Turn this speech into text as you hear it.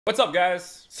What's up,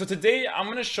 guys? So today I'm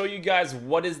going to show you guys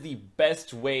what is the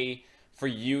best way for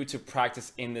you to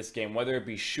practice in this game, whether it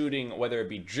be shooting, whether it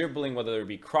be dribbling, whether it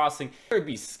be crossing, whether it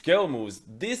be skill moves.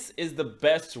 This is the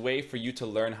best way for you to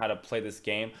learn how to play this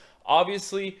game.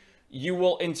 Obviously, you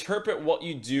will interpret what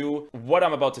you do, what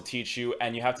I'm about to teach you,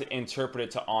 and you have to interpret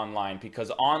it to online,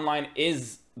 because online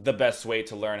is the best way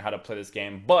to learn how to play this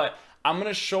game. But I'm going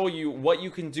to show you what you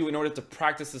can do in order to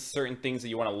practice the certain things that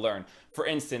you want to learn. For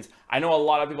instance, I know a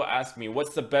lot of people ask me,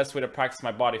 what's the best way to practice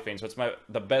my body feints? What's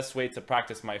the best way to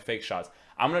practice my fake shots?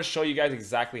 I'm going to show you guys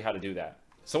exactly how to do that.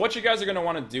 So what you guys are going to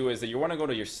want to do is that you want to go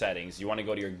to your settings. You want to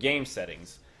go to your game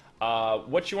settings.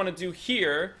 What you want to do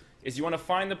here is you want to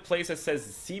find the place that says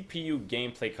CPU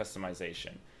gameplay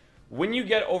customization. When you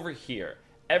get over here,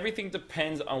 everything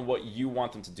depends on what you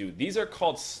want them to do. These are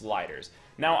called sliders.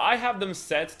 Now, I have them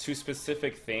set to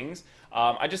specific things.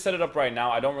 I just set it up right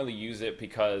now. I don't really use it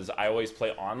because I always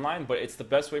play online, but it's the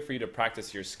best way for you to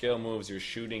practice your skill moves, your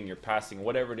shooting, your passing,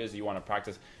 whatever it is you want to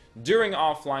practice during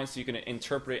offline so you can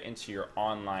interpret it into your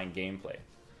online gameplay.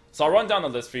 So I'll run down the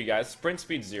list for you guys. Sprint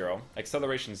speed 0,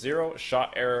 acceleration 0,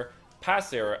 shot error,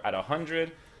 pass error at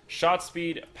 100, shot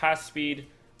speed, pass speed,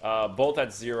 both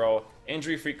at 0,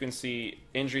 injury frequency,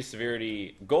 injury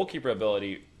severity, goalkeeper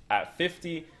ability at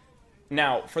 50.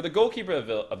 Now, for the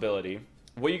goalkeeper ability,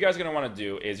 what you guys are going to want to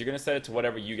do is you're going to set it to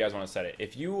whatever you guys want to set it.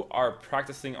 If you are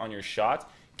practicing on your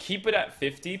shot, keep it at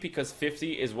 50 because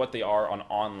 50 is what they are on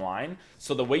online.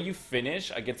 So the way you finish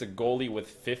against a goalie with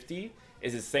 50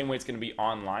 is the same way it's going to be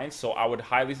online. So I would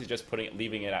highly suggest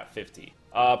leaving it at 50.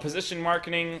 Position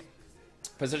marketing,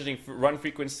 positioning run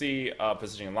frequency,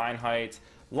 positioning line height,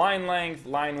 line length,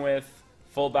 line width,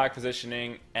 fullback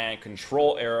positioning, and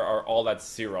control error are all at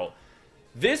 0.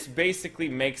 This basically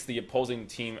makes the opposing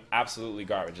team absolutely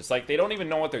garbage. It's like they don't even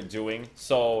know what they're doing,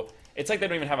 so it's like they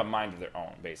don't even have a mind of their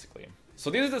own, basically. So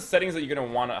these are the settings that you're going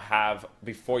to want to have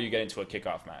before you get into a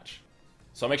kickoff match.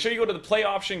 So make sure you go to the play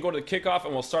option, go to the kickoff,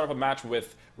 and we'll start up a match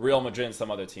with Real Madrid and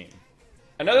some other team.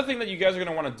 Another thing that you guys are going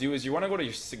to want to do is you want to go to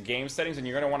your game settings and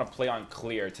you're going to want to play on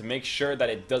clear to make sure that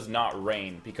it does not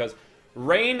rain, because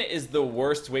rain is the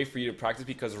worst way for you to practice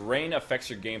because rain affects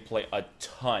your gameplay a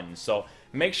ton. So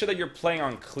make sure that you're playing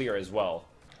on clear as well.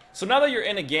 So now that you're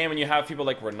in a game and you have people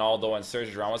like Ronaldo and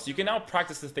Sergio Ramos, you can now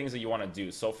practice the things that you want to do.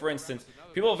 So for instance,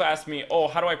 people have asked me, oh,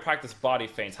 how do I practice body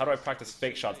feints? How do I practice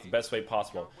fake shots the best way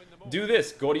possible? Do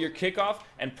this. Go to your kickoff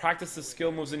and practice the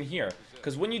skill moves in here.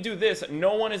 Because when you do this,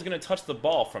 no one is going to touch the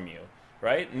ball from you,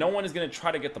 right? No one is going to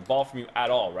try to get the ball from you at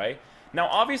all, right? Now,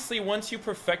 obviously, once you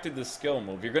perfected the skill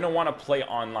move, you're going to want to play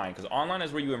online, because online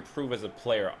is where you improve as a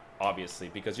player, obviously,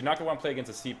 because you're not going to want to play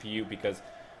against a CPU, because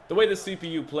the way the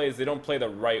CPU plays, they don't play the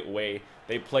right way.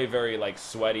 They play very, like,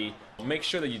 sweaty. Make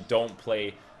sure that you don't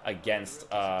play against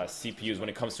CPUs when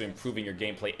it comes to improving your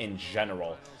gameplay in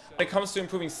general. When it comes to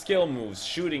improving skill moves,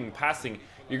 shooting, passing,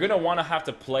 you're going to want to have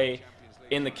to play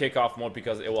in the kickoff mode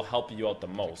because it will help you out the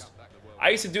most.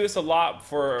 I used to do this a lot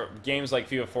for games like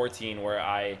FIFA 14 where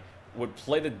I would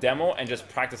play the demo and just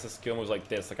practice the skill moves like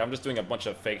this. Like, I'm just doing a bunch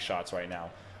of fake shots right now.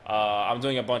 I'm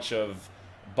doing a bunch of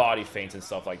body feints and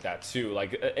stuff like that too.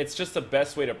 Like, it's just the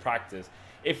best way to practice.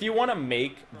 If you want to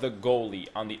make the goalie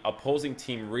on the opposing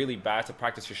team really bad to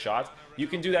practice your shots, you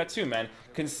can do that too, man.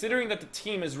 Considering that the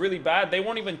team is really bad, they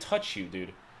won't even touch you,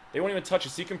 dude. They won't even touch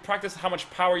you. So you can practice how much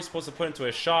power you're supposed to put into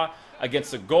a shot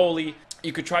against a goalie.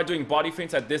 You could try doing body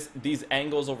feints at these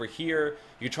angles over here.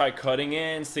 You try cutting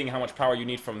in, seeing how much power you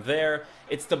need from there.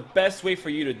 It's the best way for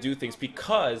you to do things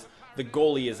because the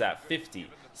goalie is at 50.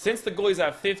 Since the goalie is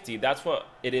at 50, that's what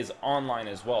it is online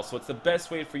as well. So it's the best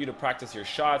way for you to practice your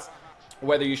shots.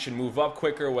 Whether you should move up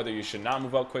quicker, whether you should not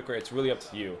move up quicker, it's really up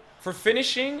to you. For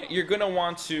finishing, you're going to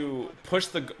want to push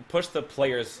the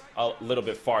players a little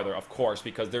bit farther, of course,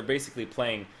 because they're basically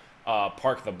playing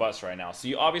park the bus right now. So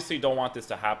you obviously don't want this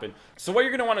to happen. So what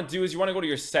you're going to want to do is you want to go to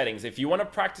your settings. If you want to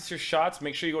practice your shots,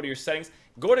 make sure you go to your settings,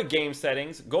 go to game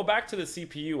settings, go back to the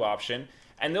CPU option,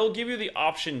 and they'll give you the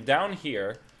option down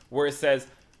here where it says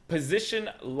position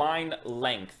line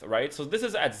length, right? So this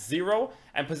is at 0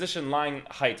 and position line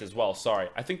height as well. Sorry,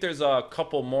 I think there's a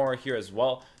couple more here as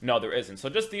well. No, there isn't. So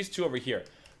just these two over here.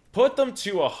 Put them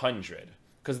to 100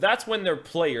 because that's when their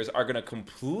players are going to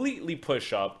completely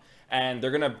push up and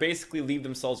they're going to basically leave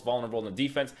themselves vulnerable in the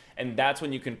defense, and that's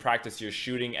when you can practice your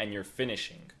shooting and your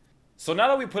finishing. So now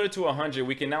that we put it to 100,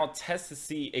 we can now test to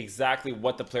see exactly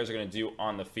what the players are going to do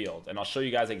on the field, and I'll show you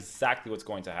guys exactly what's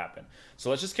going to happen. So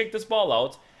let's just kick this ball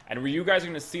out, and you guys are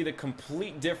going to see the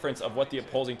complete difference of what the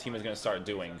opposing team is going to start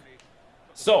doing.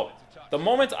 So the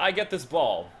moment I get this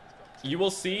ball, you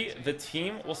will see the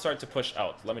team will start to push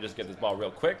out. Let me just get this ball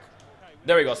real quick.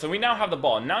 There we go. So we now have the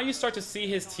ball. Now you start to see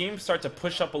his team start to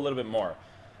push up a little bit more.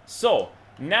 So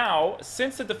now,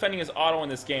 since the defending is auto in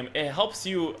this game, it helps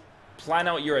you plan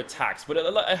out your attacks, but it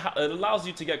allows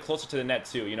you to get closer to the net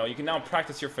too. You know, you can now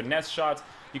practice your finesse shots.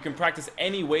 You can practice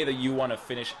any way that you want to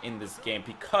finish in this game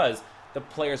because the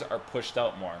players are pushed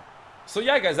out more. So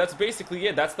yeah, guys, that's basically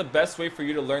it. That's the best way for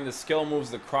you to learn the skill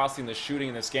moves, the crossing, the shooting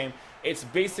in this game. It's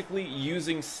basically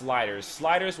using sliders.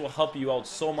 Sliders will help you out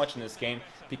so much in this game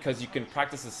because you can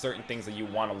practice the certain things that you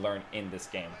want to learn in this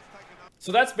game.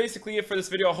 So that's basically it for this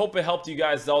video. I hope it helped you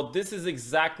guys out. This is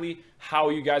exactly how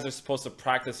you guys are supposed to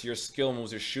practice your skill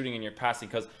moves, your shooting, and your passing,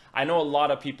 because I know a lot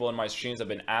of people in my streams have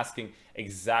been asking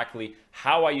exactly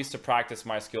how I used to practice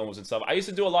my skill moves and stuff. I used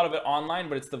to do a lot of it online,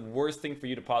 but it's the worst thing for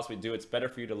you to possibly do. It's better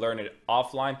for you to learn it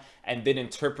offline and then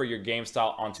interpret your game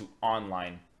style onto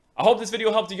online. I hope this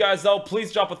video helped you guys out.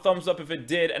 Please drop a thumbs up if it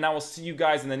did, and I will see you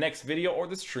guys in the next video or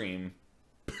the stream.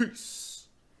 Peace.